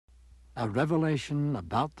A revelation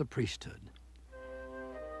about the priesthood.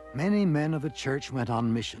 Many men of the church went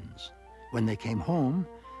on missions. When they came home,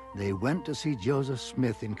 they went to see Joseph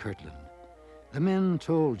Smith in Kirtland. The men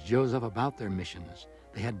told Joseph about their missions.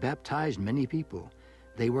 They had baptized many people.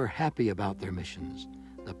 They were happy about their missions.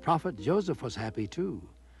 The prophet Joseph was happy too.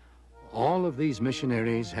 All of these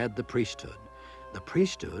missionaries had the priesthood. The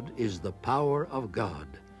priesthood is the power of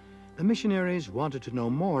God. The missionaries wanted to know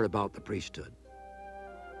more about the priesthood.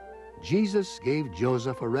 Jesus gave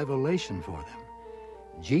Joseph a revelation for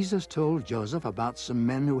them. Jesus told Joseph about some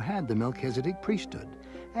men who had the Melchizedek priesthood.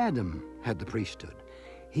 Adam had the priesthood.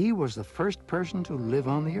 He was the first person to live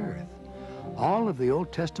on the earth. All of the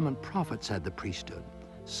Old Testament prophets had the priesthood.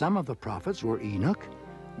 Some of the prophets were Enoch,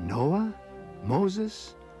 Noah,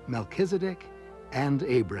 Moses, Melchizedek, and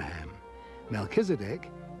Abraham. Melchizedek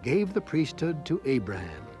gave the priesthood to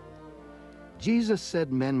Abraham. Jesus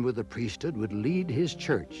said men with the priesthood would lead his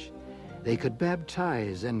church. They could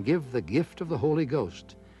baptize and give the gift of the Holy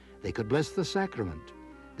Ghost. They could bless the sacrament.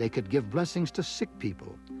 They could give blessings to sick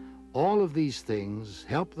people. All of these things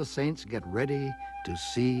help the saints get ready to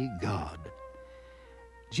see God.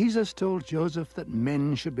 Jesus told Joseph that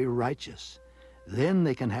men should be righteous. Then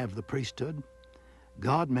they can have the priesthood.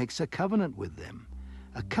 God makes a covenant with them.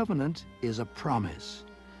 A covenant is a promise.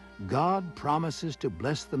 God promises to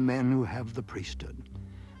bless the men who have the priesthood.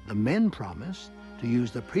 The men promise to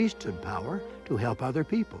use the priesthood power to help other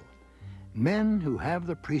people. Men who have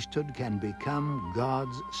the priesthood can become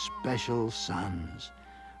God's special sons.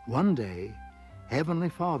 One day, Heavenly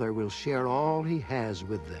Father will share all he has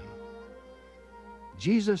with them.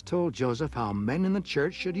 Jesus told Joseph how men in the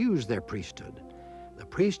church should use their priesthood. The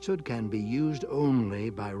priesthood can be used only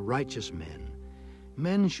by righteous men.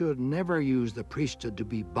 Men should never use the priesthood to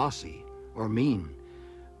be bossy or mean.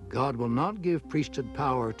 God will not give priesthood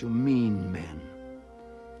power to mean men.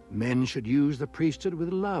 Men should use the priesthood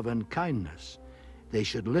with love and kindness. They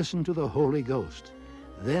should listen to the Holy Ghost.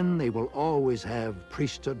 Then they will always have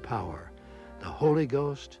priesthood power. The Holy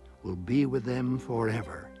Ghost will be with them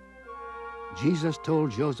forever. Jesus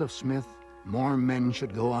told Joseph Smith more men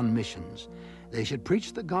should go on missions. They should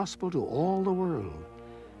preach the gospel to all the world.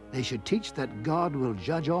 They should teach that God will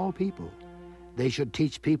judge all people. They should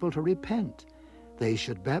teach people to repent. They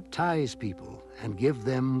should baptize people and give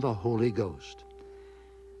them the Holy Ghost.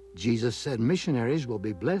 Jesus said missionaries will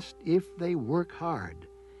be blessed if they work hard.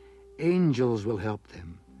 Angels will help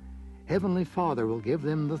them. Heavenly Father will give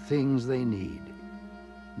them the things they need.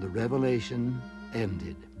 The revelation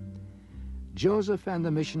ended. Joseph and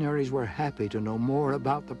the missionaries were happy to know more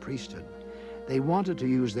about the priesthood. They wanted to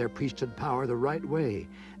use their priesthood power the right way.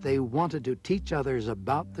 They wanted to teach others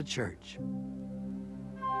about the church.